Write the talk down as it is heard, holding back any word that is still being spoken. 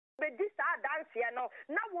this dance here no.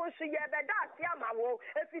 Now we should hear the dance here, my wo.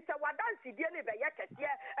 If it's a dance, the only be yet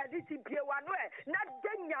here, and this is be one way. Not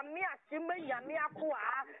then Yamia, Simon Yamia Kua,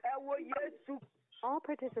 All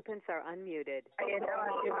participants are unmuted.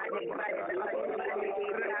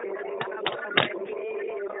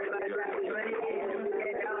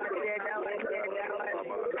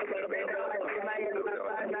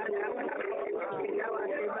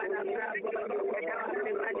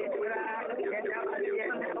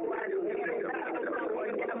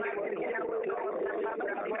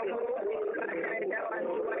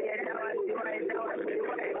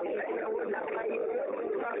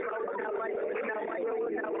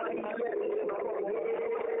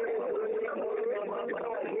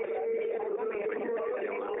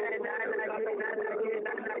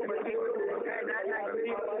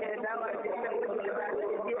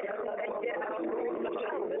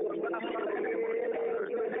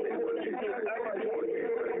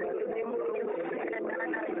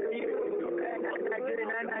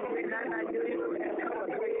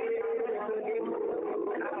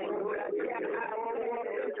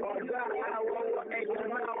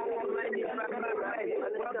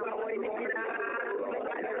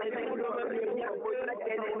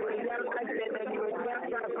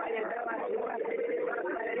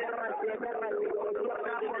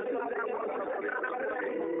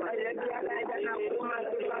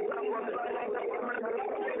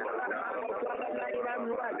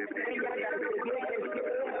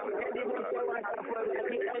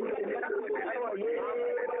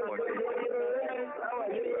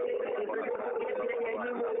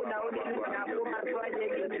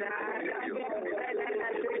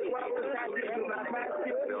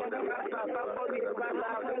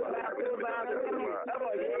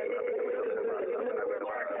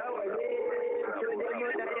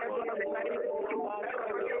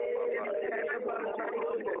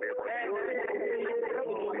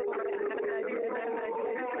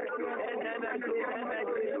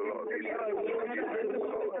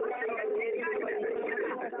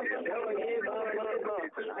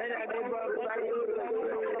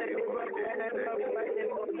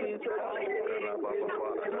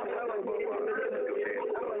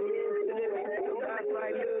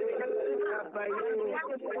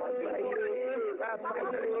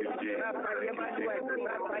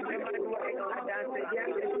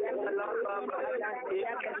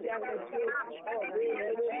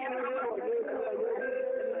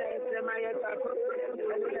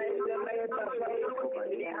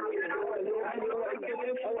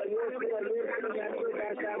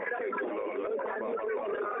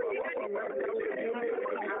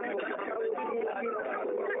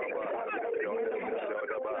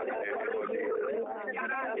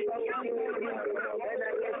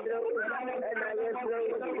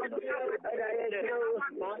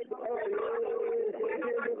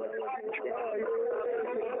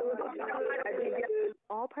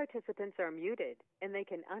 All participants are muted, and they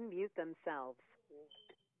can unmute themselves.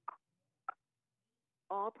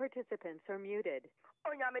 All participants are muted.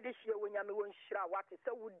 Onyame de hye wonyame wonhyira wate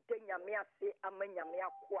se wudde nyame ase ama nyame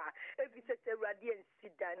akwa ebi se Awurade ensi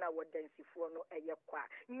dan na wodansifo no eye kwa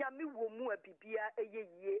nyame wo mu abibia eye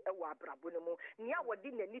yie e wa abrabo no mu nia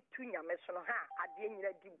wode nani tu nyame so no ha ade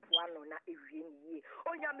nyina di bua no na ewie ni yie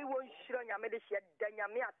onyame wonhyira nyame de hye da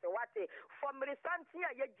nyame ase wate fomre santi a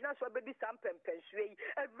ye gyina so bebi sampempensue yi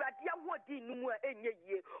Awurade ahodi nu mu a enye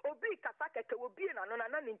yie obi kasa keke obi na no na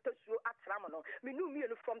ne ntosuo atram no menu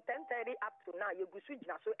mienu from 10:30 up to now ye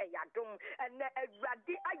gyina so eyadom ene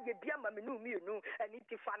Awurade aye bia ma menu mienu eni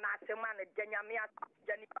tifa na asema ne nyame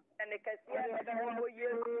agani ene kase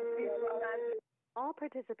All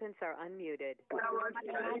participants are unmuted.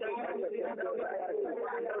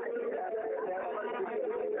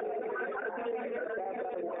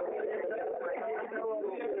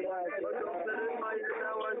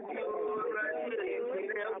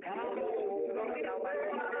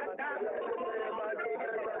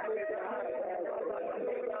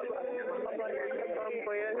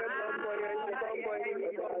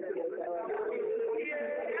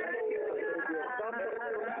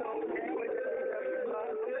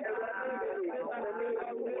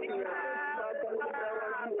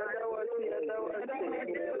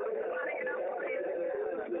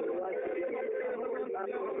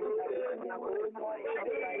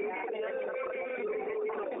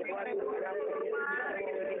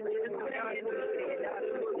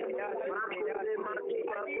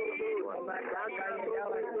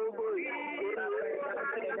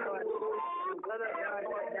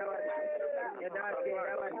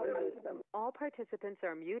 All participants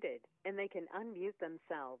are muted, and they can unmute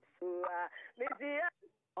themselves.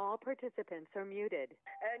 All participants are muted.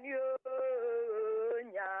 And you,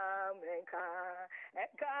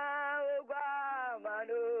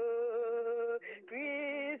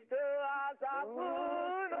 Cristo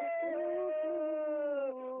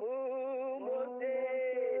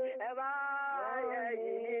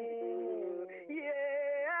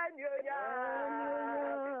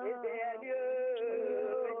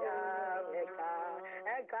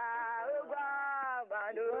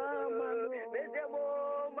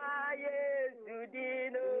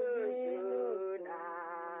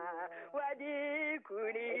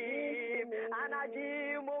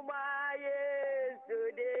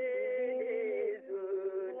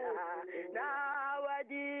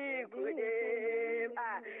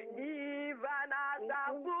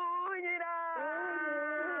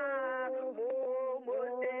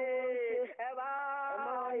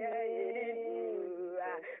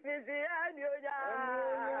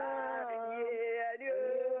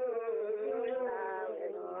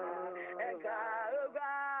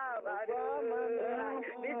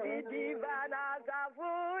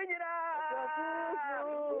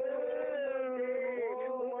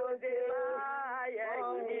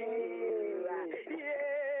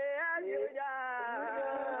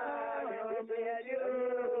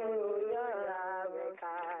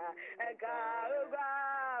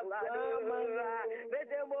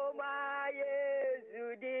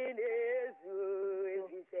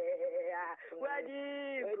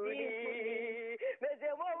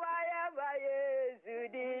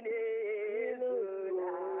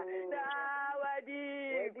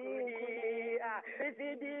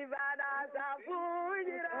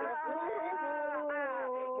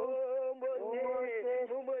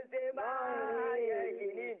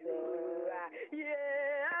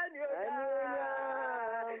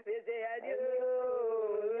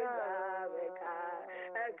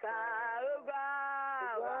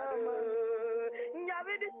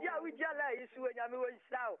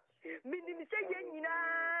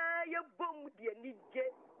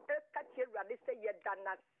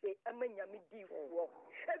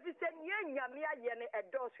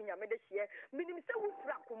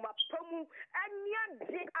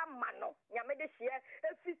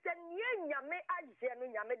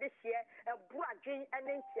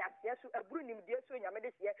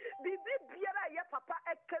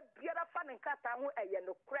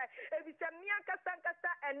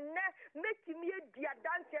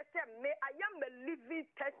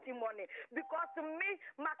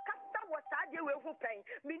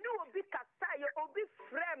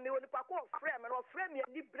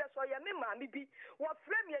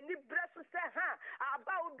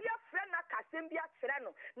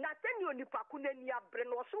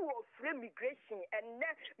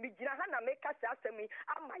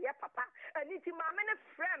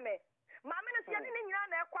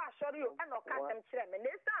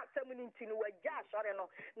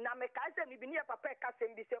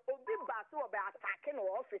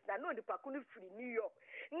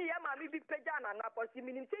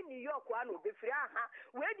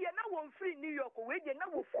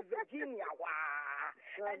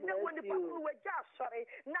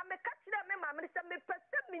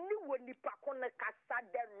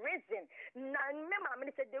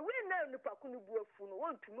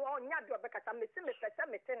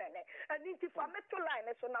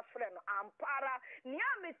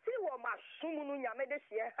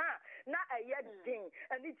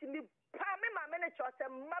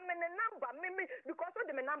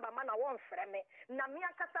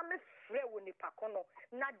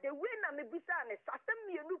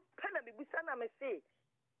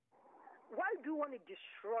why do you want to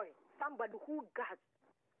destroy somebody who God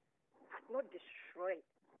has not destroyed?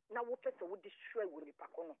 Now what person would destroy with the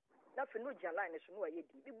pacono? Now for no jalan is no idea.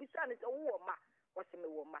 The bisan is a woman, what's a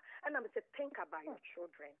woman, and I'm saying think about your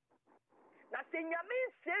children. Now saying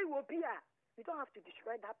say will be you don't have to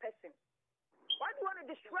destroy that person. Why do you want to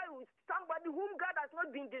destroy with somebody whom God has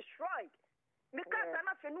not been destroyed?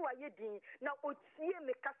 Mekasana fenu ayedi na otie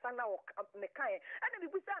mekasana mekae ana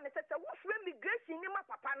bibusa me say wo frɛ migration ni ma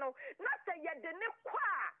papa no na say ye de ne kwa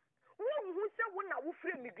wo hu se wo na wo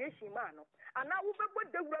frɛ migration ma no ana wo bebo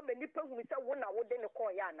dawura manipa hu se wo na wo de ne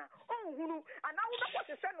kɔ ya na onhunu ana wo bebo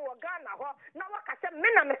se no Ghana ho na wakase me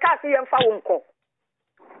na mekase ye mfa wo nkɔ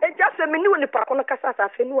eja se me ni wo ni pa kono kasa sa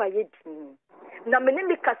fenu ayedi na me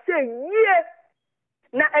ni kase yie.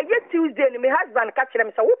 Na Tuesday ni my husband catch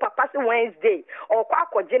them say wo papa say Wednesday or kwa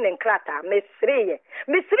akɔgye ne nkrata me sreye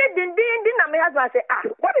din na my husband say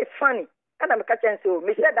what is funny And I'm catching so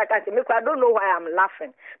me said that I don't know why I'm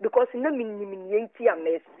laughing because no yenti am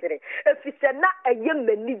necessary. If it's not a young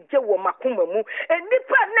man need je wo makuma mu and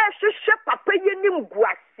nipa na hwehwe papa yenim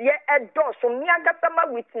guasie edo so me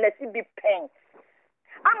agatama witness be pain.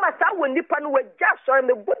 Amasa when nipa no we just so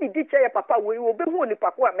me body di che papa we be hu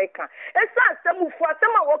nipa ko ameka esa asem fu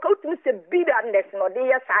asem a woka utimi se bitterness no de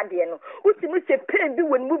yes ade no utimi se pain bi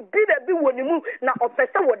woni mu bitter bi woni mu na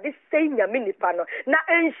opese wo de sei nyame nipa no na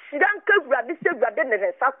enhyiranka wurade se wurade ne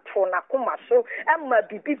nsa to na koma so emma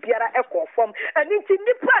bibi biara ekofom ani ti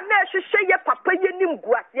nipa na hwehwe ye papa ye nim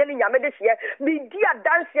guase ne nyame de hye mi di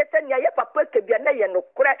adanse te ne ye papa ke bia na ye no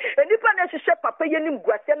kore nipa na hwehwe papa ye nim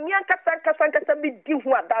guase mi ankasa mi di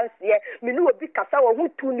adanse me no obi kasa wo hu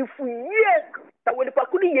tu ni fu ye ta wo nipa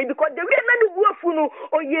kuni ye because the way na ni wo fu no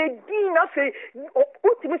o ye din na fe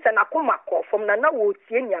utimi se na koma kofom na wo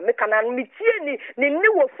tie nya me kana mi tie ni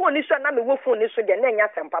wo fu ni so na me wo fu ni so de na nya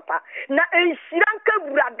sem papa na enhyiranka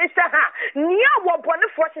wurade se ha nia wo bone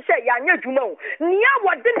fo hye ya nya dwuma o nia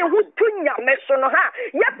wo de ne hu tu nya me so no ha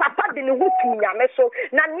ye papa de ne hu tu nya me so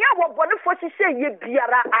na nia wo bone fo hye ye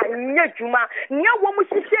biara anya dwuma nia wo mu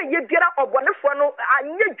hye ye biara obone fo no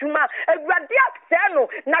anya dwuma awurade aseno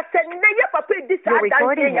na se ne ye papa di sa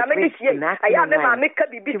dan ya me di hie aya me ma me ka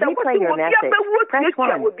bibi sa ko ti wo bia be wo ti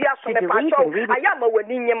wo bia so me pa so aya ma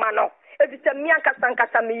wani nyima no ebisa mi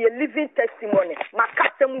ankasa me ye living testimony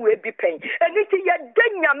makasem we bi pen eniti ye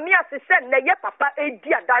denya mi asese na ye papa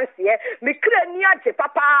edi adanse me kra ni age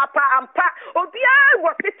papa ampa obi a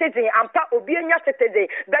wo citizen ampa obi anya citizen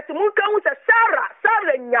but mun kan hu se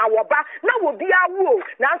Sarah nyawoba na wo bi awo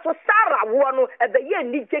na so Sarah wo no ebe ye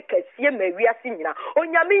ni je kasie ma wiase nyina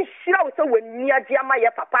onyame nhira wo se wani age ama ye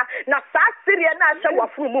papa na sa sire na ahye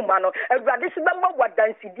wafunu mu ma no awurade se be ma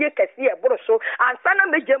wadansidie kasie eboro so ansa na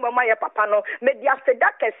meje mama ye papa no me dia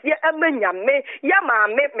seda kasie amanyame ya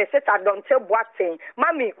maame me seta Adonteng Boateng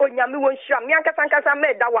mami onyame won hira me ankasa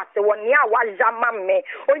me da wase woni a waja mame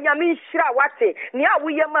onyame nhira wate ni a wo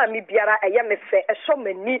ye ma mi biara eye me fe eso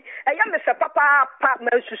mani eye me fe papa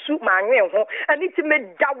mansusu manwe ho ani ti me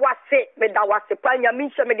da wase pa nyame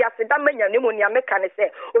nhira me dia seda manyane mo ni ameka ne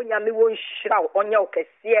se onyame won hira onye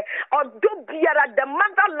okasie odo biara the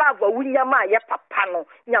mother love wunyama ye papa no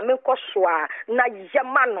nyame kosoa na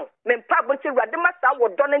yema no me mpa bonche awurade masa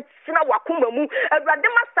wodo no ntina wakoma mu awurade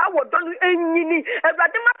masa wodo no enyini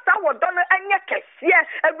awurade masa wodo no anya kese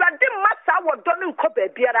awurade masa wodo no nkoba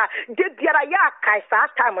biara de biara ya kai sa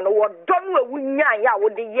time no wodo no awunya ya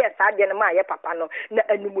wode yes ade no ma ye papa no na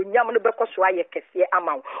animonyam no bekoso aye kese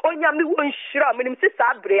ama onyame wonhyira menim sisa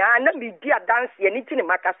abre na medi adanse ani tini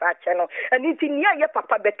makasa ache no ani tini ye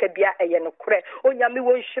papa beka bia eye no kore onyame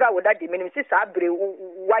wonhyira woda de menim sisa abre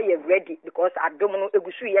why ready because adom no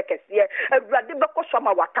egusu ye kese awurade bekoso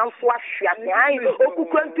ma watamfo ahwea ai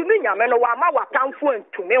okuku ntumi nyame no wa ma watamfo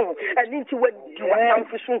ntumi ho ani nti wadi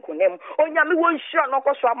watamfo sunkunem onyame wonhyira no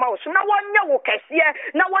koso ama wo so na wonya wo kese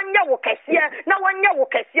na wonya wo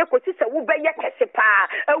kese koti se wo beye kese pa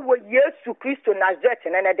ewo Yesu Kristo Nazareth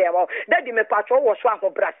na demo dadi me patro wo so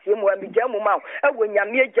ahobrasie mu amigya mu ma ewo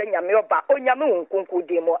nyame agya nyame oba onyame wo nkonko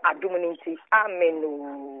de mo adom ni nti amen.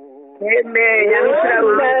 Amen.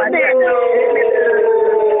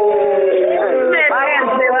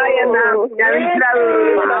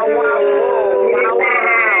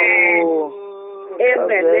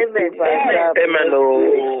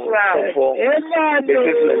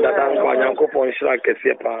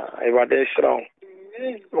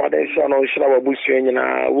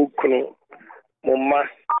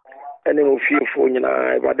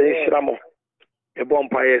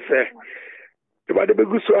 Ibade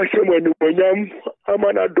begusu ahemu anumonyam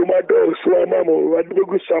amana domado so amamo ibade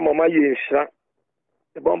begusu amama yenhira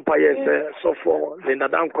ebompa yese sofo le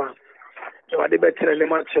nadankwa ibade betere le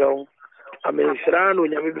machiro amenhira no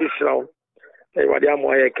nyame bi hirawo ibade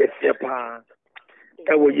amoye kese pa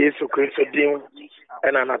ewo Yesu Kristo din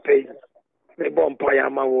ena na pay le bompa ya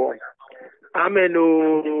mawo amen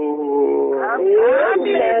o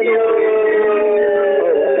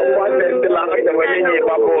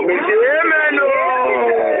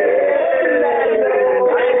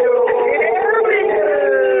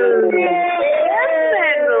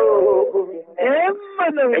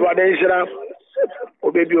Ewadensira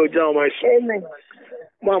obebi oja o my son.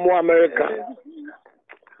 Mamo America.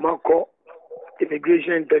 Mako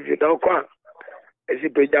immigration interview da kwa esi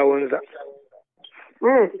peja wonza.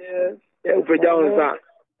 Ya peja wonza.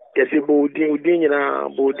 Esi bodin nyina.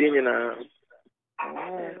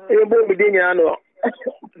 E bo bodin nyina no.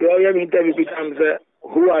 Do you interview becomes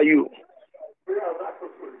who are you?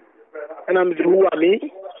 And I'm saying, who are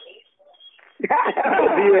me?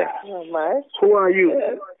 Who are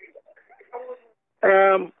you?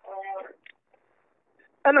 And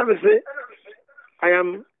I say, I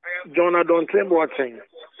am John Adonteng Boateng.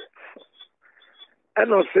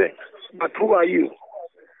 And I say, but who are you?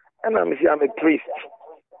 And I say, I'm a priest.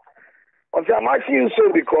 I say, I'm asking you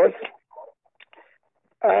so because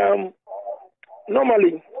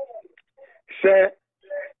normally, say,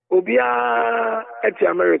 Obia at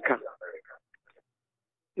America.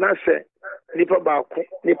 Now say, nipa baako,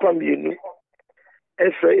 nipa mmienu,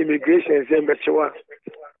 extra immigration is in Bechewa.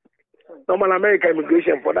 Normal American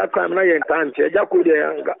immigration for that time, na yen time. Jaco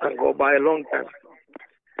and go by a long time.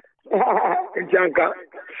 Janka,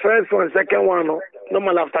 first one, second one,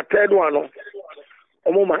 normal after third one,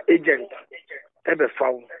 my agent ever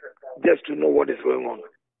found just to know what is going on.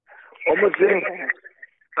 Almost saying,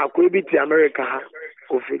 I could be to America,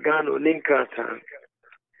 Kofi Ghana, Ninkata.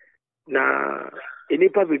 Na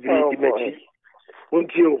inipa bibiri dimechi.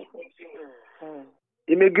 Untio.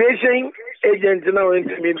 Immigration agent now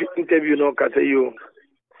interview no kasa you.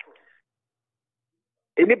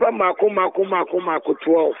 Inipa mako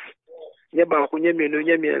 12. Nyeba ko nyemienu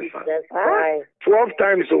nyemiensa. 12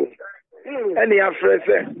 times so. Any afre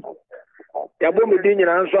say. Yabo me din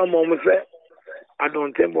nyina nso amom say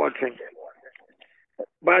Adonteng Boateng.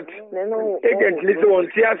 But agent listen on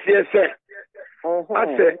TRC say. I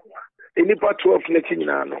say inipa 12 na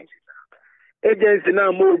chinyina no. Agency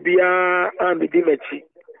na mo bia am di mechi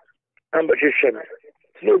am behwehwe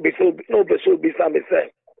no be so me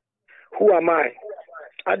say who am I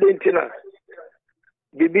Adentina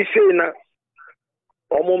bibi say na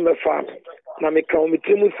omo me fam na me kan me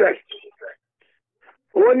timu say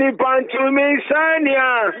oni pantu me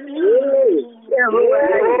sania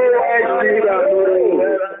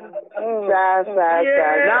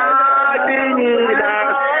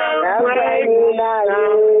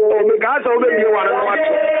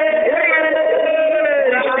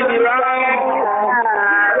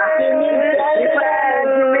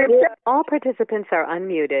All participants are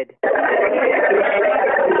unmuted.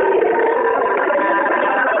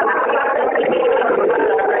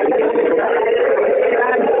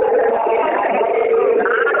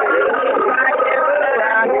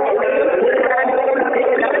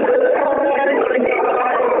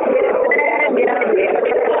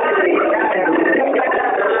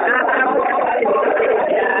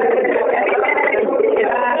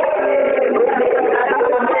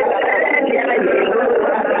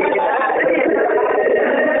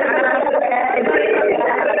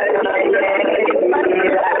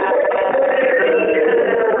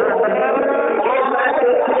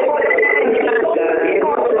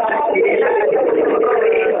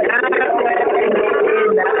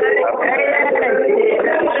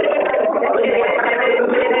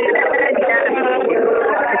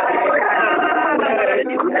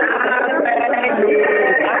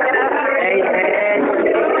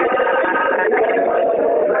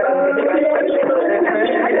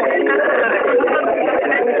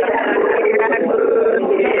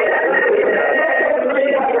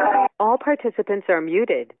 Participants are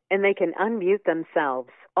muted, and they can unmute themselves.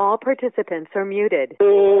 All participants are muted.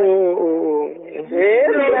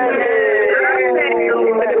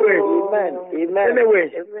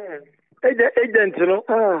 Anyway, agent, you know,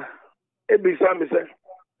 every time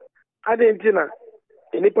I didn't know,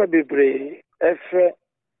 inipa bebre,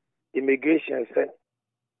 immigration said,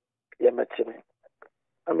 Yamachime.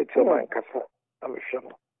 I'm a Toman Kasa, I'm a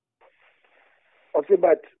shaman. Okay,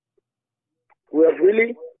 but we have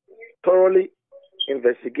really thoroughly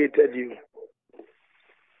investigated you.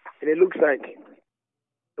 And it looks like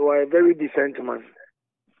you are a very decent man.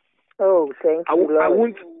 Oh, thank you.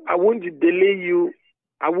 I won't delay you.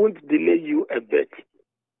 I won't delay you a bit.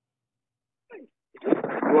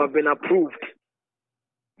 You have been approved.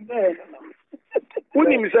 Who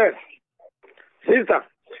himself? Sister,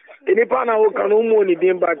 any partner who can only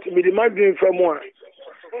do but me the margin from one.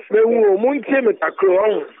 Me who muntie me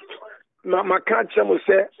takro. My catch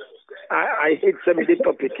say I hate some of the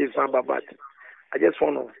topic is but I just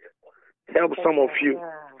want to help some of you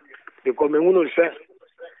because me who say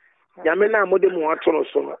Yamena modem watono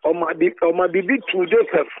so o ma bibi to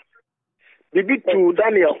Joseph, bibi to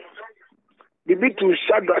Daniel, bibi to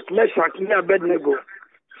Shadrach, Meshach, ni Abednego.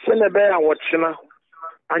 Sene be awotchena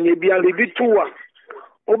anye bia bibi to wa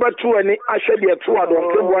obeto ani ahwe de to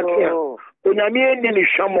Adonteng Boateng onyame eni ni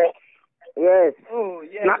hwamo. Yes.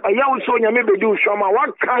 Na ayawo so onyame bedi hwamo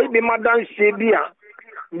wa kai bi madanse bia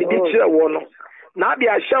mi di kire wo no na de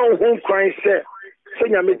ahye ho kwan se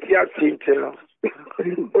nyame ti atinti no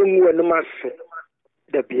onwe no masse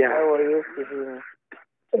da bia.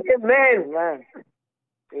 Amen.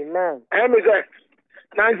 Amen. Amen.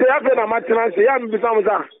 Nanze afa na matena se ya mbisa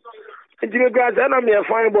musa Nti me gra say na me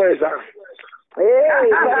fine boys ah. Because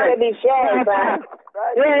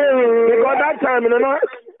that time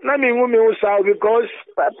na me hu me usau because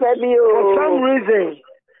for some reason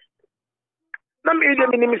na me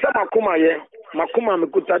dey me say makuma me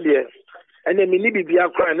kuta de and me ni bibia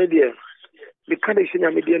kra na de me ka de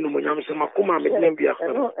shinya me de no monyam say makuma me de bia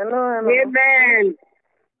kra amen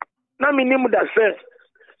na me ni mu da say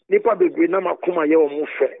nipa bebre na makuma ye o mu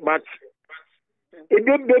fe but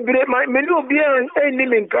ebi bebre me no obi ni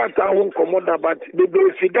me nkata ho komoda but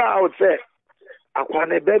bebre figure out say akwa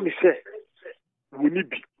na be mi say woni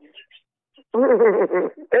bi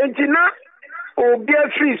entina obi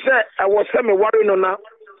afiri say I was say me worry no na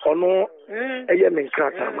ono eye me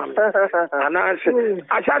nkata ma ana say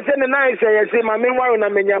acha say na say yes ma me worry na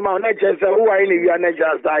me nyama na che say who are ni wi na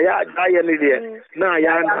just ya ni de na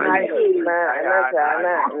ya na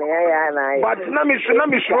but na me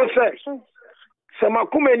so say se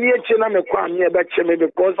makuma ni eche na me kwa me be che me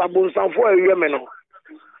because abunsanfo awie me no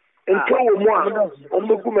ento wo mu a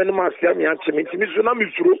ombekuma no ma sia me ache me timi so na me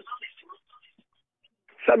suro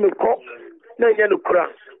sa me ko na ye no kura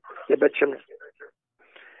ye be che me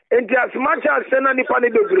enti as much as na nipa ne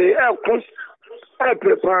bebre ko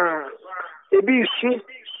prepare ebi su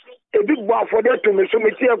ebi gbo afode to me so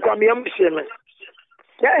me tie kwa me am hye me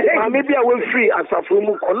ma me bia we free asafo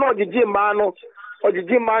mu ko no ogigi ma no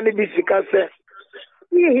bi sika se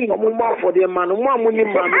omo ma afode ma no mo amuni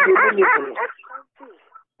ma me bi ni ko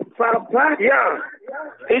Papa, yeah,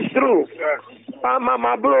 it's true.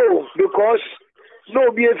 My bro, because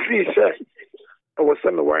no be a free, sir. I was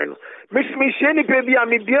saying, why no? Miss any baby, I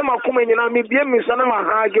may be my coming and I may be a miss and I'm a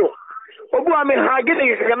haggle. Obu, I may haggle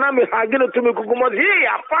and I may haggle to me.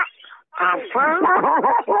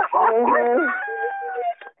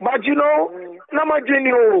 But you know, no my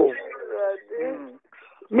junior.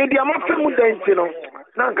 Maybe I'm not feeling dancing, you know.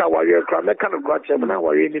 Nanka warrior crowd, I can't watch him and I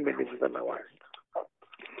worry any minutes than I worry.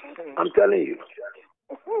 I'm telling you.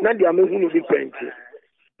 Now they are making you painting.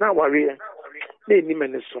 Now worry. They need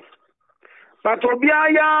minutes. But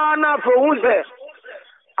Obiaya na for who say?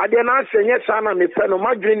 I did not say yes, Anna, me pen on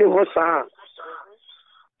my dreaming horse.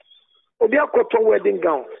 Obia koto wedding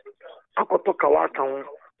gown. I could talk a walk on.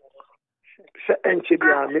 Say, and she be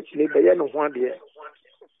a maybe no one day.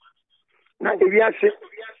 Now, if you are sick,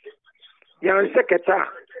 you are secretary.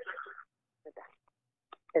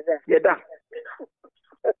 Yeah,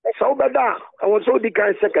 so bad, I was so the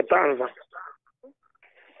kind secretary.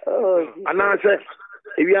 Oh, and I said,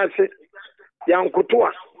 if you are sick, young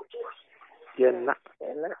Kutua. Yeah,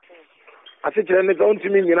 I said, you don't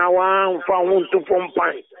mean you know, one found to form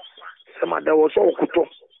pine. Some other was all Kuto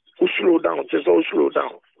who slow down, just all slow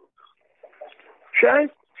down. Shay,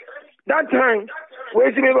 that time,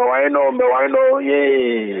 wait a minute, I know,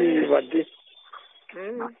 yea, but this.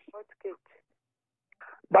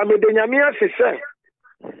 But me the Nyamia say,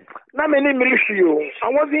 na many you. I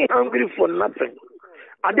wasn't hungry for nothing.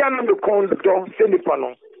 I didn't know the condo, send the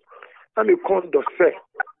panel. I'm a condo, say.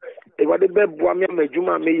 They were the bed, Boamia,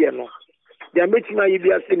 Juma, Mayano. They are making my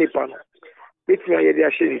idea, send the panel. Making my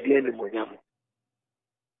idea, share the end of Moyam.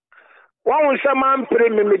 One man pray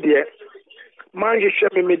me, dear. Man, you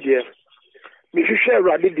share me, dear. Me, you share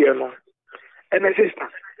Raddy, dear, no. And a sister.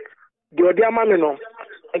 The other man, no.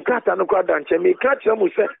 And cat and no dance, and me catch them who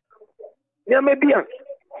say, yeah, maybe.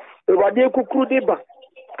 What they could deba.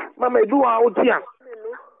 Mamma do out here.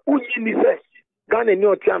 Which in the say, Ghana and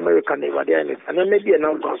North American, never there, and then maybe an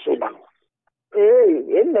uncle sober.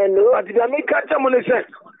 Eh, but if I make catch them on the say,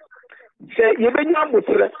 you been young with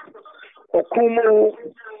or Kumu,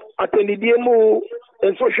 Atenidiemu,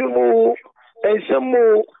 and social move, and some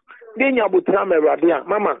more, then you would tell me, Radia,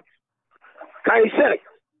 Mamma. Can I say,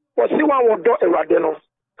 what's the one would do a Radeno?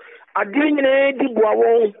 I didn't do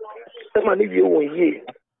Boawon, the money you will ye.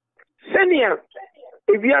 Senia,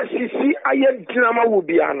 if you are CC, I am drama will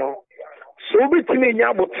be ano. So between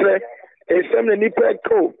Yabotre, and some nipper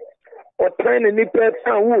coat, or train a nipper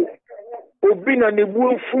town, or been a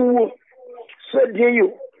wool fool, said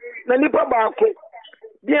you. Nanipa Bako,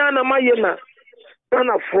 Diana Mayena,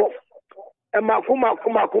 Dana Fro, and Makuma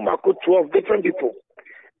 12 different people.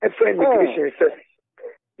 A friend immigration says,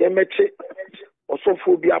 Yemeche, also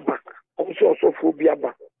phobia back, also phobia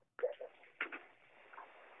back.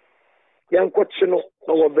 Young Cochino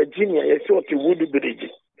or Virginia, you saw the wood bridge.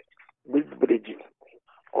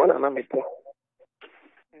 On an amateur.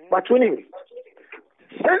 But when you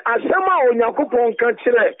send a summer on your coupon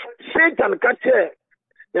catcher, Satan catcher,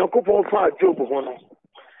 your coupon far job honor.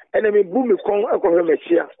 And I mean, boom, con alcohol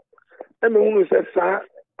machine. And the woman says, sir,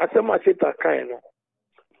 a summer Satan kind.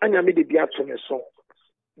 And I made the Biatron song.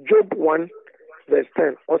 Job 1, verse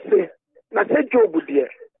 10, or say, na sɛ Job deɛ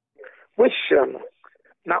wohyira no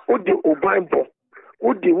na wode oban bɔ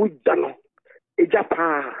wode wogya no ɛgya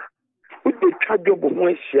paa wode twa Job ho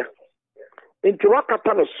ahyia nti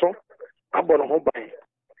wakata no so abɔ no ho ban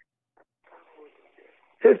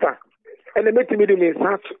sister ɛna mɛtumi de me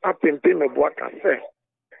nsa apempe me boa ka sɛ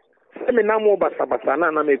me nam wo basabasa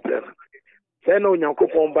na mepɛ no sɛ na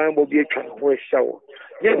Onyankopɔn ban bɔ bi atwa no ho ahyia wo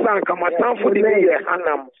yɛ sɛ anka matamfo de bi yɛ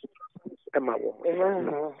hanam ɛma wo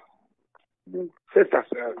sister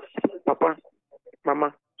papa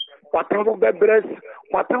mama watamfo bɛbrɛ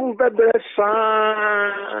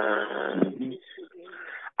saa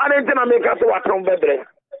ade nti na meka sɛ watamfo bɛbrɛ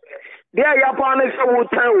deɛ yɛpaa ne sɛ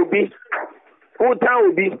wotan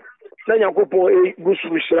obi na Nyankopɔn gu so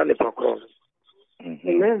hyira nipa korɔ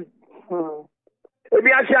amen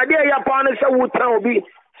ebi ase adeɛ yɛpaa ne sɛ wotan obi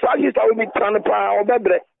saa sista obi tan paa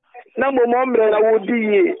ɔbɛbrɛ na mmom ɔmmerɛ na wodi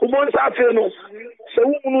yie wobɔ nsa afei no sɛ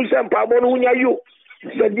womunu sɛ mpaabɔ no wonya yo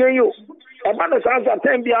sɛ deɛ yo ɛba no saa nsa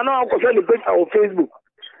tɛn bia na akɔhwɛ ne pagya wɔ Facebook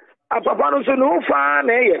apapa no so ne wo faa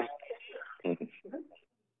na ɛyɛ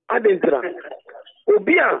ade ntra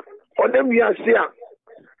obi a ɔnam wiase a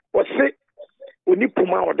wɔse oni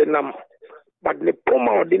poma a ɔde nam but ne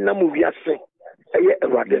poma a ɔde nam wiase ɛyɛ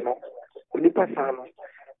Awurade no onipa saa no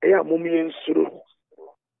ɛyɛ a momyɛ nsuro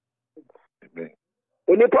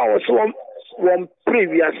onipa a wɔse wɔn pere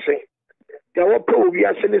wiase deɛ wɔpɛ wɔ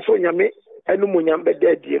wiase ne sɛ Onyame ɛnom Onyame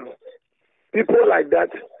bɛda adie no people like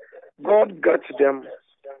that God got them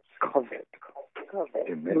covered.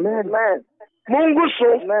 Amen. Mungu so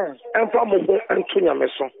ɛmfa mo ho ɛnto Nyame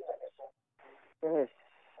so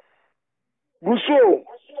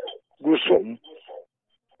guso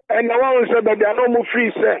ɛna wɔn sɛ baabi a na ɔmo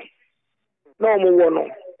firi sɛ na ɔmo wɔ no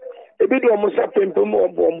ebi de ɔmo sa pempem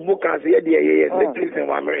ɔmo bo kan sɛ yɛde yɛyɛ citizen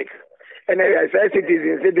wɔ America ɛna yɛ sɛ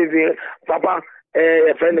citizen papa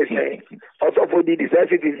yɛfrɛ ne sɛ ɔsɔfo didi sɛ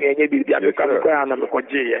citizen ɛnyɛ biribi a mekɔ ya na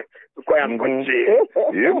mekɔgyeeɛ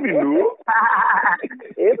yɛmi no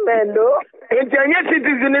nti ɛnyɛ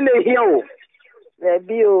citizen na ɛhia o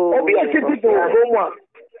obi yɛ citizen wɔ hɔ mu a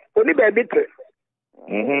oni baabi te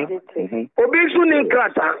obi nso ne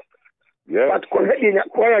nkrataa but kɔyɛ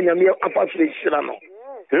Nyame afa firi hyira no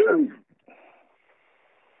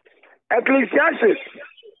Ecclesiastes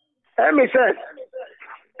ɛmi sɛ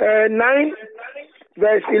 9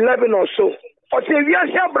 verse 11 or so ɔsɛ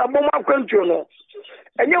wiase abrabɔ mu akwantuo no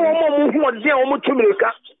ɛnyɛ wɔn a wɔn ho ɔden a wɔn tu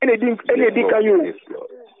mirika ɛna edi ka yɛ o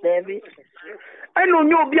ɛna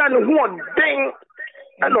onye obi a ne ho ɔden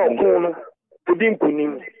ɛna ɔko no odi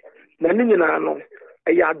nkunim na ne nyinaa no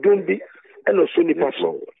ɛyɛ adom bi ɛna ɔso nipa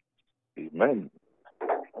so. Amen.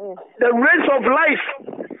 The race of life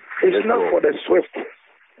is not for the swift.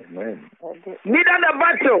 Amen. Neither the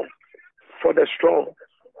battle for the strong.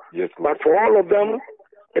 Yes, but for all of them,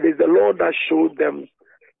 it is the Lord that showed them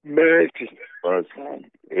mercy.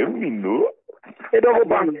 Amen.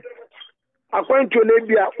 According to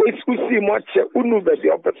Nebia, we see much unu be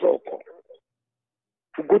the opposite.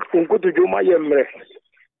 Good to do my yemre.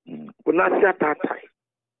 Unasia tata.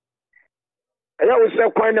 Aya we say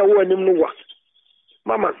kwan na wo anim no wa.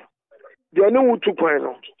 Mama, the only wu tu kwan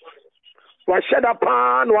no. Wa sheda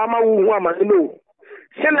pa no ama wu hu ama no.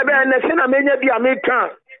 Se na be na se na menya bi ameka.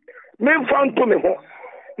 Me mfa nto me ho.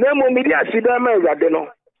 Na mo mi di asida ma Awurade no.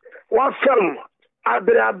 Wa film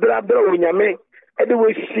abra onyame e de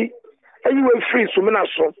we si ayi we free so me na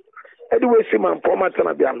so e de we si man poma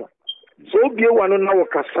tana bia no. So obie wa no na wo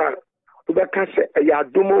kasa. Wo be ka se e ya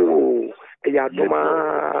domo o e ya doma.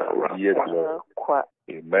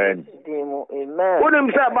 Amen. Amen.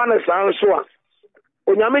 Wonim say ba na san so a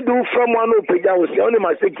onyame de wo from one opagya wo se oni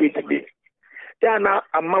ma secret bi. Ya na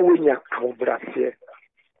ama wonya ahobrase.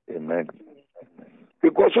 Amen.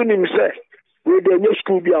 Because wonim say we dey new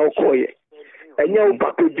school bi a okoye. Enye wo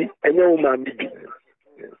papa bi, enye wo ma bi.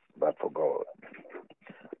 But for God.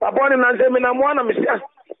 Papa ni na say me na mo na me say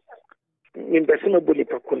me pese me boni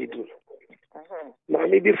papa ni do. Na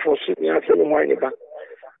me bi for so me ase me wani ba.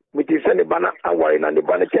 Me ti se ne ba na awari na ne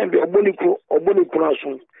ba ne tembe oboni kru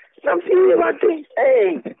aso. Na me say what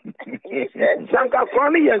eh. Sanka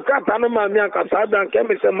kwani yen kata no ma mi anka sa dan ke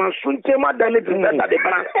me se ma sunte ma dan ne ti da de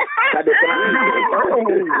bra. Da de bra.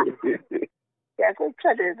 Ya ko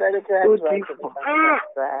chade da de bra.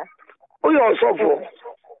 O yo sofo.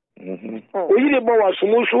 O yi de bo wa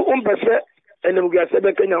sumusu o mpese enem gya se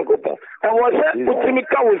be kenya nkopon. E wo se utimi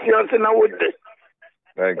ka wo fiance na wo de.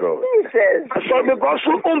 Thank God. So because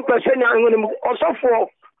o mpese nya ngonem osofo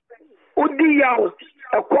odi yawo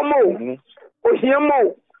ekomo o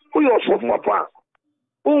hiemo o yo sofo papa.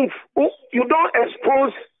 You don't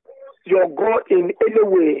expose your God in any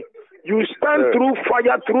way You stand through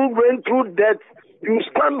fire, through rain, through death. You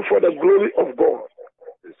stand for the glory of God.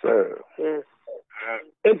 Yes, sir. Yes.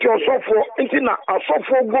 Enti osofo, enti na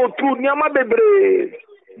asofo go through nyama bebre.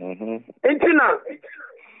 Enti na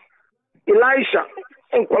Elisha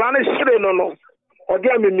enkola ne hire no odi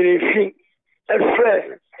amemirifi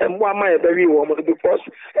efre embo ama e bewi wo mo because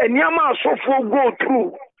nyama asofo go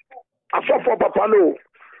through asofo papa no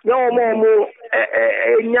nya omo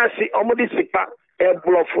nyasi omo di sipa e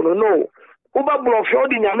bluff no uba bluff you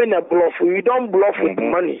di nyame na bluff, you don't bluff with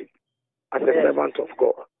money as a servant of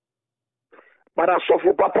God. But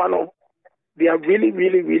asofo papa no, they are really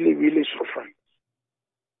suffering.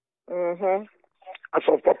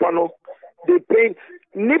 Asofo papa no, they pain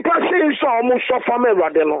nipa say so almost suffer me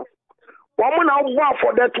rather no. Woman na go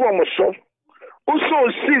for that to almost so.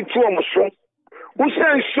 Uso see to almost so.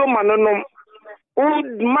 Uso so manonom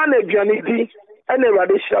old man aduane and a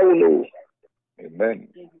radisha no. Amen.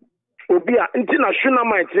 Obia ntina shuna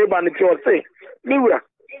my treba ne ti say miwa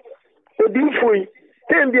odinfoi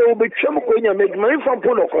tembe obetwam ko nya meduma info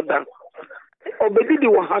polo koda obedidi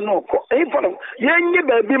wo ha no ko info yenye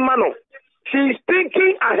baby mano. She is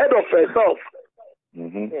thinking ahead of herself.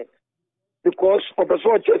 Because of the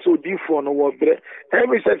sort of odinfo no wo bre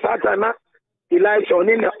every satana Elisha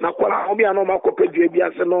oni na kwala obia no makopedua bi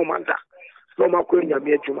ase no manta no makonya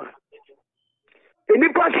me adwuma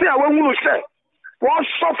enipa se a wahunu se wọ́n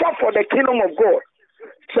suffer for the kingdom of God.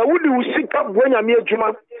 So who do we seek up when you're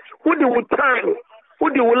juma? Who do we time?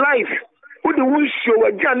 Who do we life? Who do we show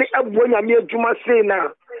a journey up when you're juma? Say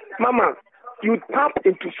now, Mama, you tap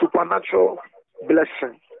into supernatural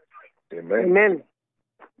blessing. Amen.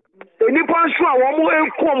 Any person who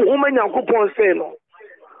will come home and you coupon say no.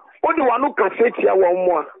 What do you want to say to one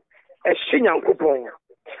more? A senior coupon.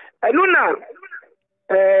 And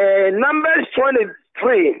Numbers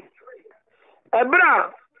 23.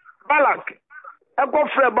 Ebra Balak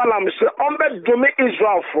ekofre Balaam se ombe dome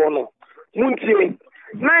Israel for no muntie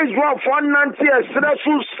na Israel for nanti esre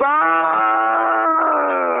so sa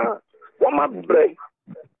woma bre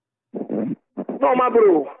no ma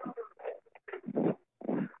bro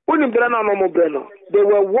uni bre na no mo bre no. They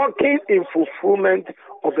were walking in fulfillment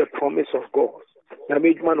of the promise of God. Na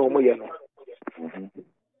mejuma no mo ye no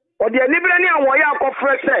odi anibre ni awon ya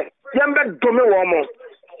akofre se yembe dome wo mo.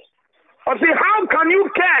 I say, how can you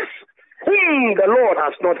curse whom the Lord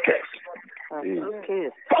has not cursed?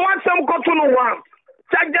 For what some go to no one?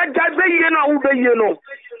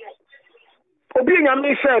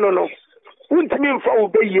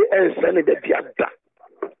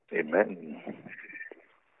 Amen.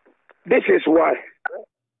 This is why.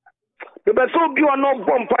 The best of you are not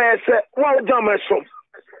bumpire said, well, Jamason.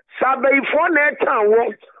 Sabe for net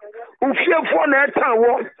town, Ufia for net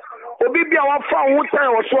town. Obi bia wa fa wo tan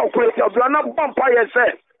wo so okwese obi na bompa ye se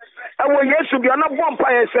ewo Yesu bia na bompa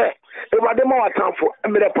ye se ewade ma watanfo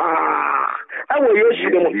emre pa ewo Yesu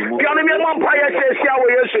de mo bia na me bompa ye se sia wo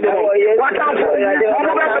Yesu de mo watanfo wo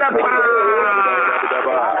be bra pa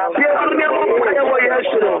bia na me bompa ye wo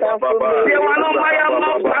Yesu bia wa no ma ya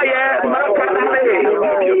bompa ye ma ka na.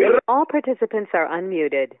 All participants are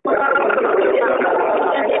unmuted.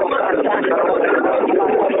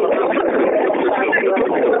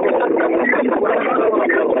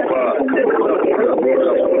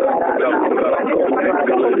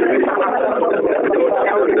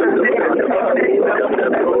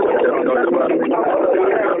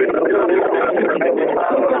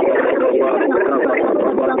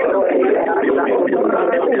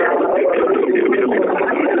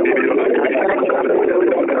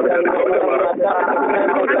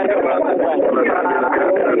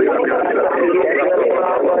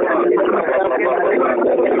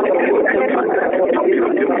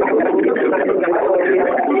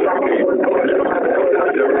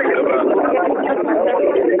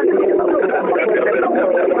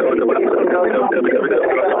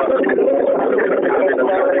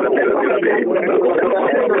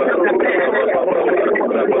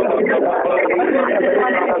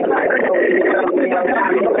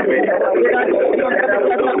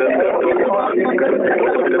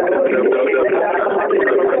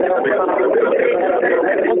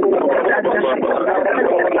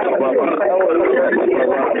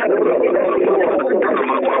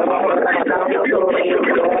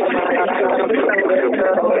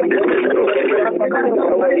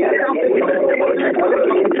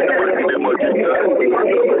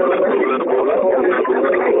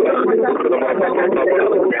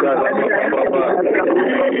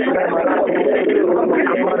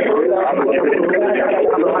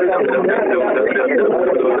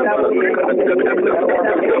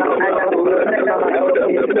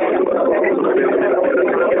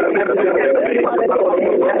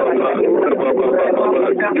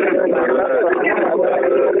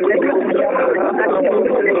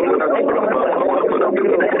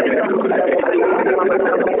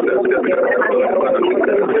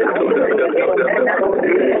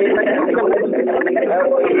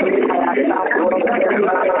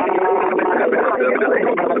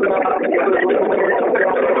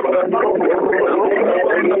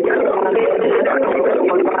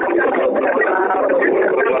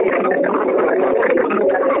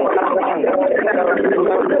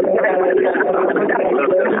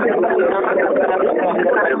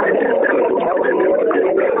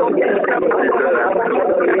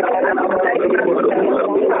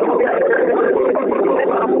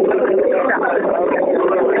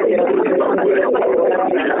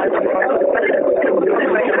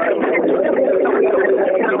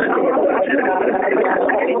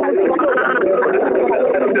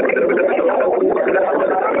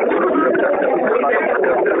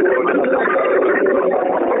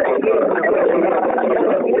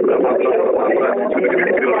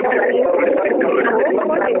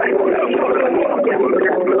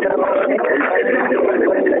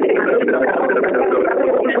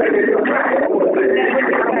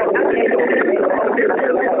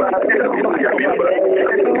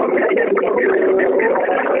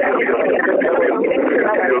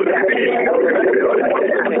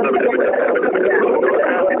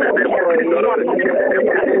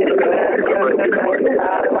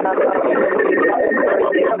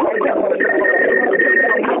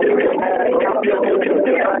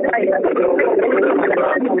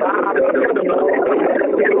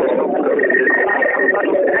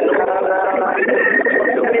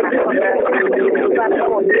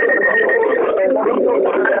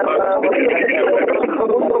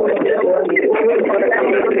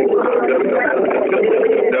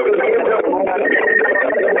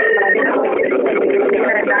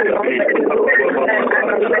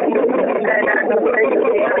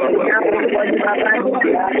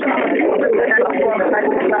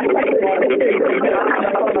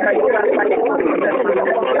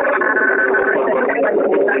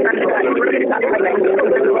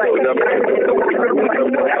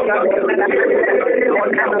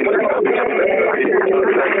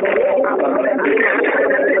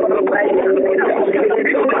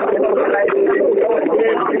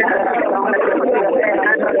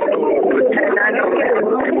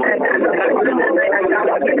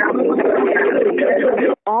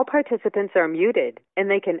 All participants are muted, and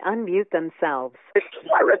they can unmute themselves.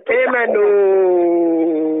 Amen.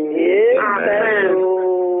 Amen.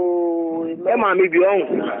 Mami bion.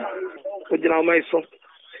 Ojina mai so.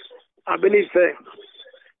 Abeni say,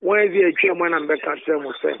 when is the chairman man and Becca say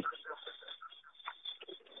mo say.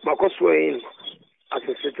 Makoswe in as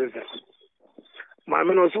a citizen.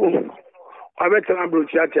 Mami no so. Abetana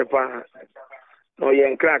brochi achepa. No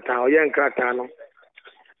yen krata no.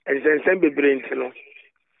 And sen bebre ntino.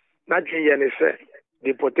 Not yen say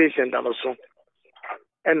deportation that also.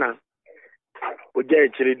 Ena oja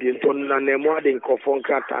echiri di nton na nemo ade nkofo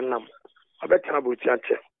krata nam. Abetana brochi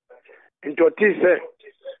ache. Nti oti say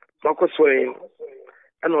makoswe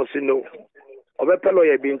and also no. Obepe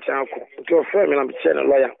lawyer bi ncha ko. Nti ofe me na me che na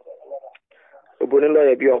lawyer. Oboni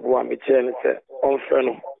lawyer bi obo me che ne say onfe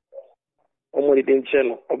no. Omori di nche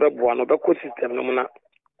no obeboa no obeko system no na.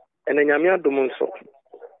 Ena nyame adom nso.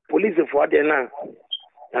 Police for ade na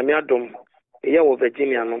nyame adom e wo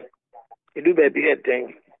Virginia no. Edu ba bi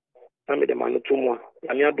Boateng na me de manu tumu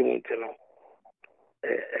nyame adom nte no.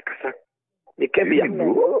 Kasa. Me kebia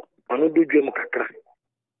anu do dwem kakra.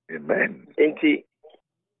 Amen. Enti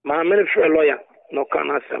my ministry lawyer no can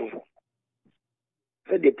asem.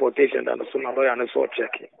 The deportation that so na lawyer no so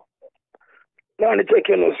check. Now ni check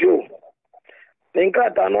no so. Think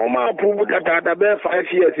that no ma approve that be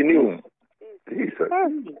 5 years new. Jesus.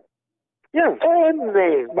 Yeah.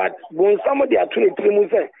 Amen. But when somebody are 23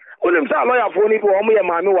 months say, "Onim say lawyer for ni ko omo ye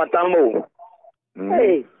mami watan mo."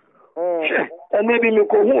 Hey. And maybe me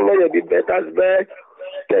ko hu lawyer be better as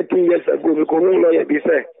 13 years ago me ko hu lawyer be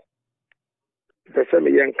say. The same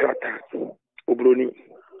young crata obroni.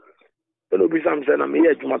 No be some say na me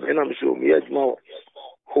ejuma be na me so me ejuma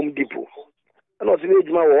Home Depot. And also me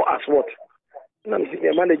ejuma wo as what? Na me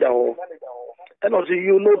see manager ho. And also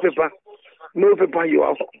you no paper you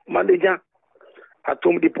are manager at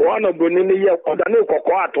Home Depot. One of broni ni ye oda na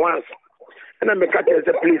kokko at once. And I make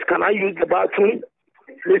say please can I use the bathroom?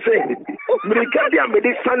 Me say me can dey me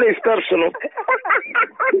this Sunday steps no.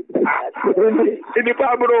 Idi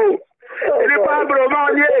pa bro. Idi pa bro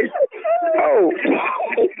man ye. Oh.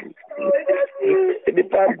 Idi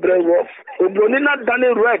pa bro. Obroni na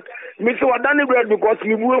done red. Me say wa done red because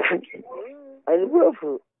me buefu. I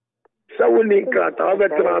buefu. So we need to have a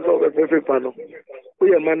transfer of every panel.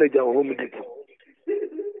 We are manager of Home Depot.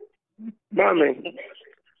 Mammy,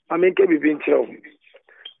 I mean, can be being told.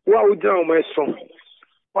 What would you my son?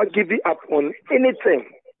 Or give you up on anything?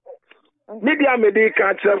 Maybe I may be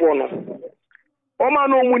can't tell one. Oma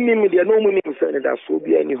no money media, no money to send that so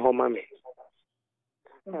be any home, mammy.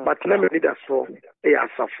 But never did that so. They are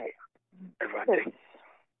suffering. Everything.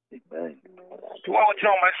 To all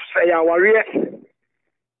know my say, our warrior.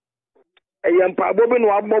 I am probably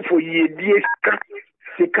no more for ye, dear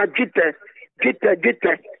Sika Jitter.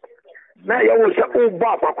 Now you was a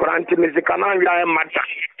Baba Coranti Mizikana, I am Mata.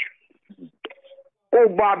 Oh,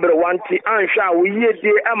 Barbara, one tea, and shall we ye,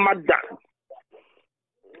 dear Amada.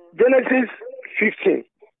 Genesis 15.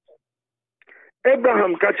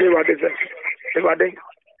 Abraham catch what is it? Everybody.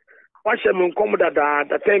 Watch them come that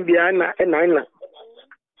the time behind and nine.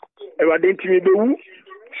 Everybody to me,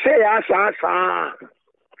 say,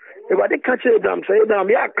 Everybody catch Abraham, say, Abraham,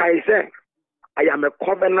 yeah, Kaiser. I am a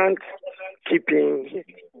covenant keeping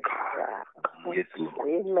God.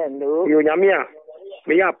 You Yamia,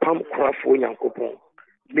 me a pump craft for Yankopon.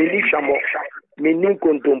 Me Lishamo, me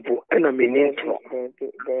Ninkontumpo, and a meaning.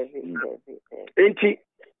 Ain't he?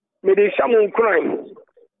 Me de some crime.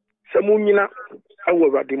 Samunina, I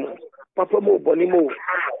will radimo. Papa Mo Bonimo.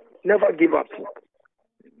 Never give up.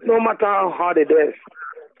 No matter how hard it is.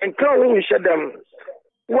 And tell who we shed them.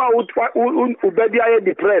 Wow, baby, I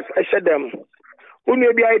depressed, I shed them. Who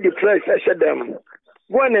may be I depressed, I shed them.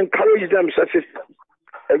 Go and encourage them, such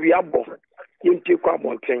as we are born. You take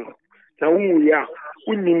Boateng. Now, who we are,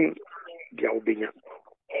 we need the obedience.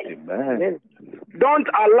 Amen. Don't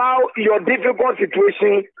allow your difficult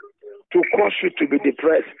situation to cause you to be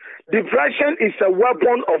depressed. Depression is a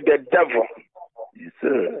weapon of the devil. Yes,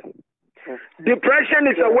 sir. Depression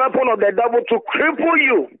is a weapon of the devil to cripple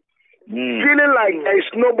you. Feeling like there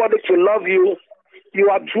is nobody to love you. You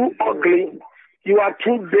are too ugly. You are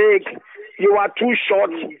too big. You are too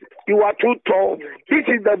short. You are too tall. This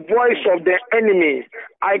is the voice of the enemy.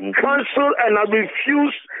 I cancel and I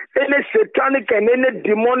refuse any satanic and any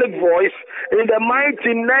demonic voice in the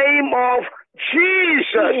mighty name of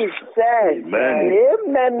Jesus. Amen.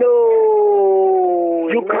 Amen.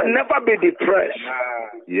 You can never be depressed.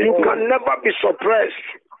 You can never be suppressed.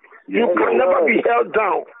 You can never be held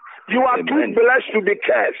down. You are too blessed to be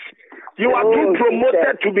cursed. You are too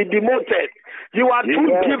promoted to be demoted. You are too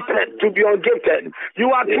gifted to be ungifted. You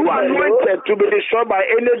are too anointed to be destroyed by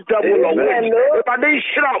any devil or witch. If I didn't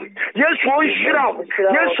shroud, yes, we shroud.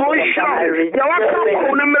 Yes, we shroud. You are come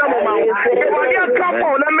on the minimum. You are come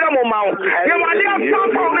on the minimum. You are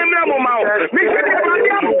come on the minimum. Because you are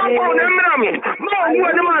come on the minimum. More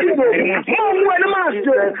when the master. More when the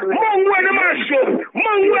master. More when the master.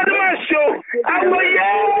 More when the master. I will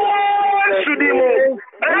yes to the moon.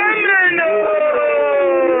 Amen.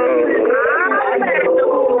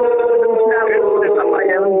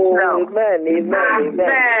 Amen.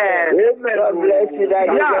 God bless you,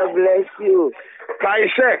 Daddy. God bless you.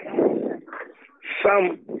 Kaise, Psalm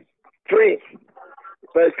 3,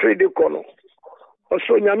 verse 3 de kono.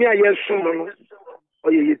 Oso nyame ayesu no.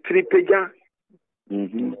 Oye ye 3 page.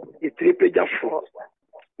 Ye 3 page for.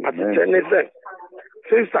 But tenese.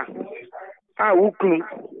 Sister, wukunu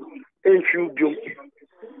enfiu biom.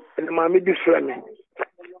 And mama di frame.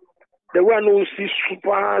 The one who sees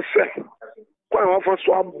super say. Kwa wafa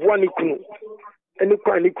so aboa ne kunu ene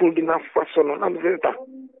kwa ne kunu di na fa so no na mzeta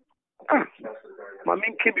mama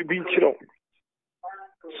nke bibi nchiro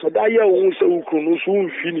so da ya wo so ukunu so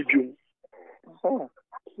mfi ni biom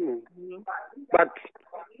but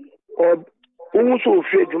wo so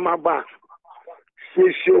fi adwuma ba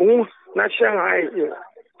sesi wo na Shanghai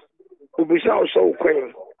obisa o so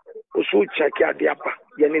kwen o so check ade apa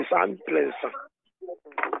ye ni sam plensa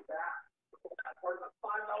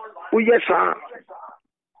Uyesa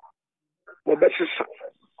Mobesisa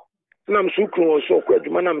Nam Sukun so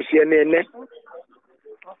kwaduma nam se ene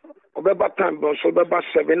obeba time bon so beba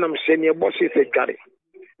 7 nam se ne boss is a gare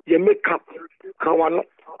ye make up kan wano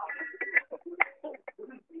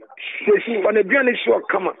sesi bana biane so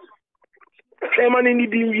kama fema ni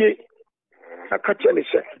di wie akacha ne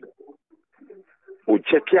se o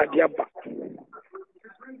check ya dia ba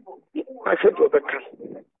I said to Beka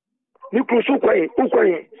ni kusu ukwaye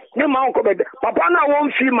ni ma onko bebe papa na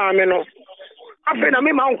won fi maame no afi na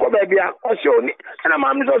me ma onko bebe a o se oni na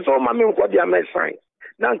maame so maame onko dia mesan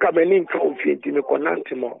na nka bani nka ofi enti me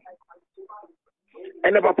konante mo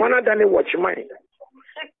ene papa na dane watch mine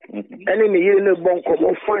ene ni yire ne bonko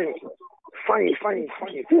mo fine.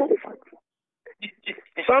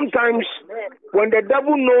 Sometimes when the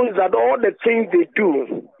devil knows that all the things they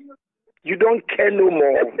do You don't care no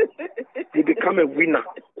more. You become a winner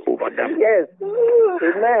over them. Yes.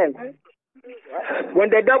 Amen. When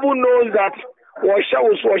the devil knows that washa,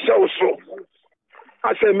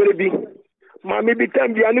 I say maybe, mommy be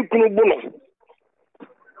time be any kunu bono.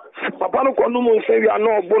 Papa no kono mo say we are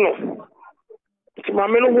no bono. Ti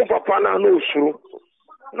mama no ho papa na no usuro.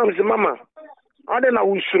 Na me say mama, ade na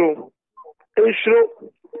usuro. Usuro.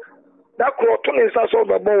 That kroto ni sa so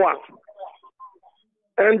bebo wa.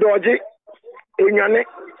 Endoje enyane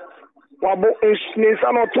wabo ni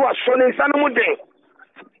sa no to aso ni sa no mu den.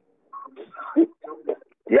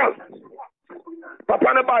 Yeah.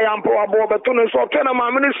 Papa ne ba yampo wabo beto ni so to na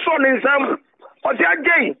mama ni so ni nsam. O ti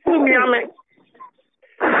agei umi ame.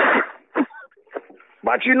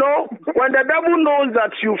 But you know, when the devil knows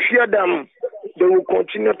that you fear them, they will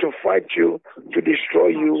continue to fight you, to destroy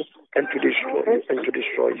you, and to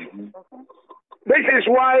destroy you. This is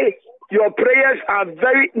why your prayers are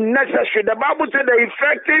very necessary. The Bible said the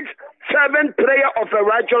effective fervent prayer of a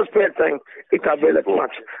righteous person it availeth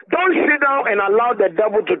much. Don't sit down and allow the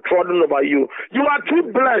devil to trodden over you. You are too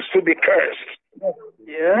blessed to be cursed.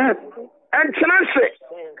 Yes. And Tenase,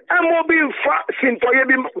 MOB Sintoye,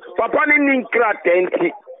 Papa Ninkra Tenti,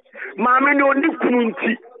 Mamma no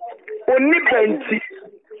Nikunti, Oni Penti,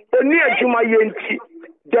 Oni Ajumayenti.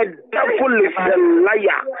 The devil is a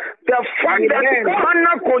liar. The fact that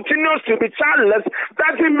Hannah continues to be childless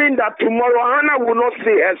doesn't mean that tomorrow Hannah will not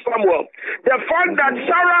see her Samuel. The fact that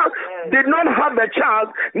Sarah did not have a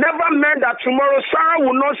child never meant that tomorrow Sarah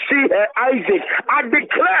will not see her Isaac. I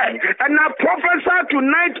declare and I prophesy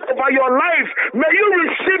tonight over your life. May you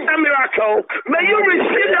receive the miracle. May you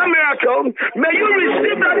receive the miracle. May you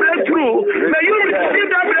receive the breakthrough. May you receive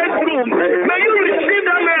the breakthrough. May you receive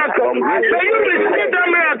the miracle. May you receive the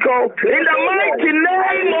miracle in the mighty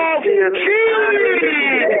name of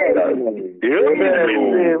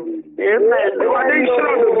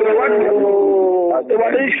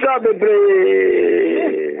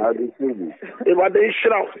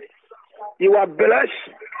You are blessed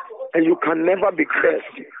and you can never be cursed.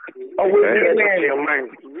 Always in your mind.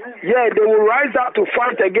 Yeah, they will rise up to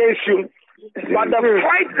fight against you, but the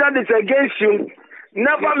fight that is against you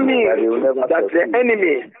never means that the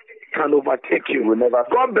enemy can overtake you.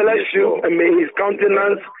 God bless you and may his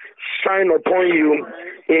countenance shine upon you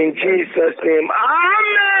in Jesus' name.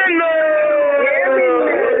 Amen.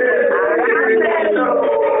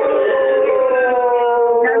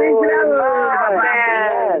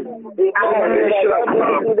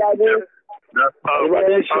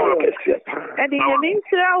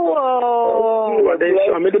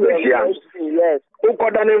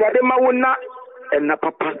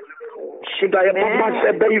 Should I papa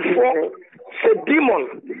say before say demon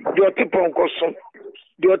your tip on coson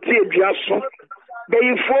your tea biaso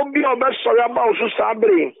before be obe sorry about so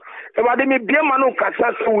sabre e ba de me bia ma no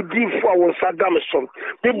kasa se udi for won sadam so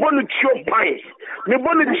me bonu tio pan me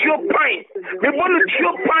bonu tio pan me bonu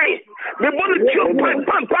tio pan me bonu tio pan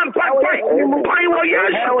pan pan wo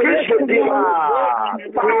yesu kristo di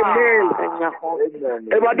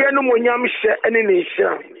e ba de no mo nyam hye ene ne hye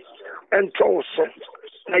entoso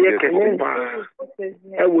aye kese ba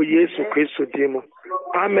e wo yesu kristo di mo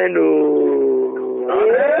amen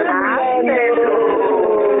amen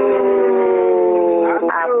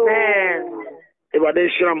ebade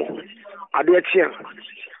shiramo ade chia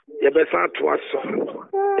ye be sa to aso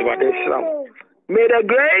ebade shiramo. May the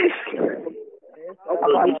grace.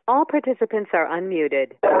 All participants are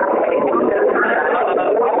unmuted.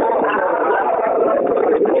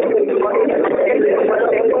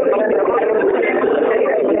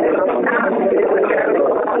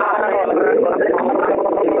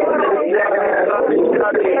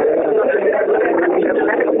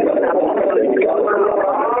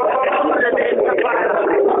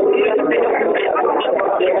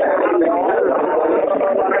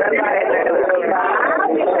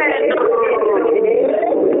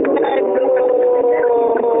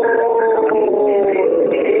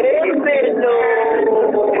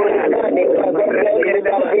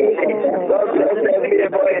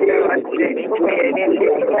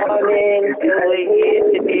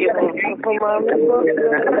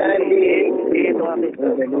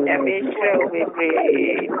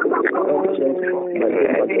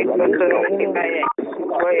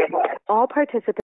 All participants